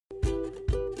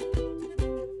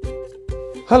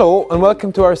Hello and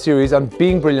welcome to our series on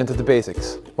being brilliant at the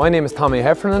basics. My name is Tommy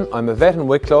Heffernan, I'm a vet in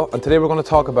Wicklow, and today we're going to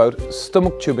talk about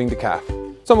stomach tubing the calf.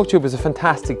 Stomach tube is a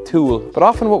fantastic tool, but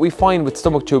often what we find with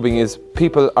stomach tubing is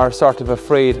people are sort of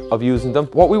afraid of using them.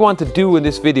 What we want to do in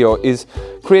this video is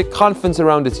create confidence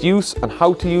around its use and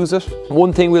how to use it.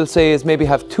 One thing we'll say is maybe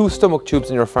have 2 stomach tubes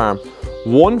in your farm,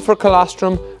 one for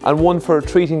colostrum and one for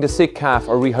treating the sick calf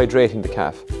or rehydrating the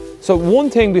calf. So one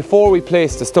thing before we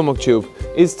place the stomach tube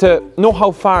is to know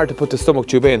how far to put the stomach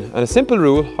tube in. And a simple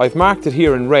rule, I've marked it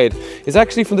here in red, is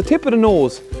actually from the tip of the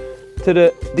nose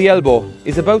to the elbow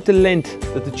is about the length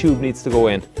that the tube needs to go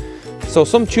in. So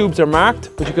some tubes are marked,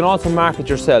 but you can also mark it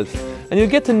yourself. And you'll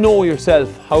get to know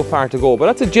yourself how far to go. But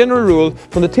that's a general rule,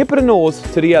 from the tip of the nose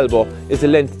to the elbow is the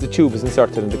length the tube is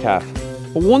inserted in the calf.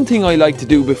 But one thing I like to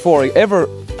do before I ever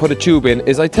put a tube in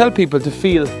is I tell people to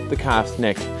feel the calf's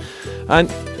neck. And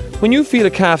when you feel a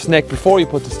calf's neck before you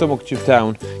put the stomach tube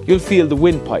down, you'll feel the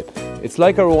windpipe. It's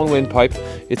like our own windpipe,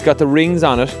 it's got the rings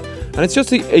on it, and it's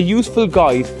just a useful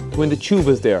guide when the tube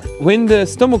is there. When the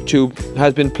stomach tube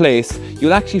has been placed,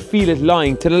 you'll actually feel it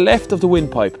lying to the left of the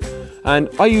windpipe, and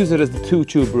I use it as the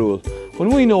 2-tube rule.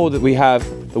 When we know that we have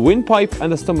the windpipe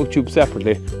and the stomach tube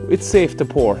separately, it's safe to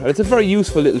pour, and it's a very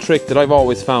useful little trick that I've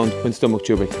always found when stomach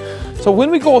tubing. So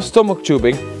when we go stomach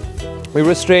tubing, we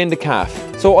restrain the calf.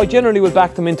 So I generally will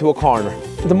back them into a corner.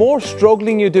 The more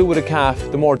struggling you do with a calf,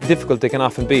 the more difficult they can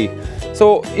often be.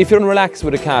 So if you're relaxed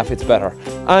with a calf, it's better.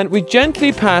 And we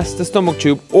gently pass the stomach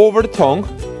tube over the tongue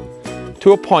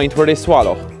to a point where they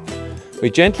swallow.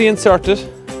 We gently insert it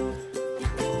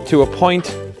to a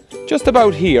point just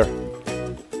about here.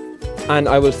 And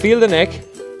I will feel the neck,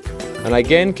 and I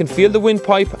again can feel the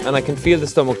windpipe, and I can feel the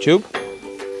stomach tube.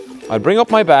 I'll bring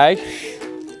up my bag.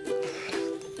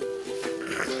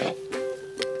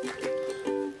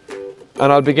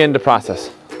 And I'll begin the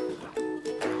process,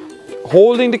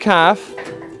 holding the calf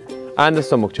and the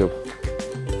stomach tube.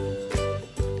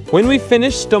 When we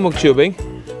finish stomach tubing,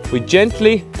 we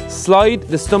gently slide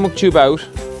the stomach tube out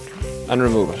and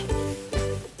remove it.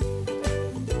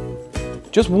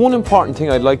 Just one important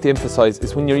thing I'd like to emphasize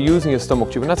is when you're using a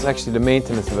stomach tube, and that's actually the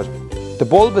maintenance of it. The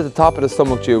bulb at the top of the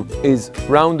stomach tube is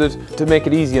rounded to make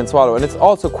it easy and swallow, and it's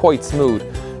also quite smooth.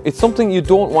 It's something you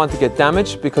don't want to get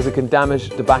damaged because it can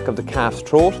damage the back of the calf's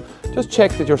throat. Just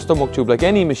check that your stomach tube, like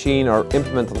any machine or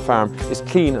implement on the farm, is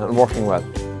clean and working well.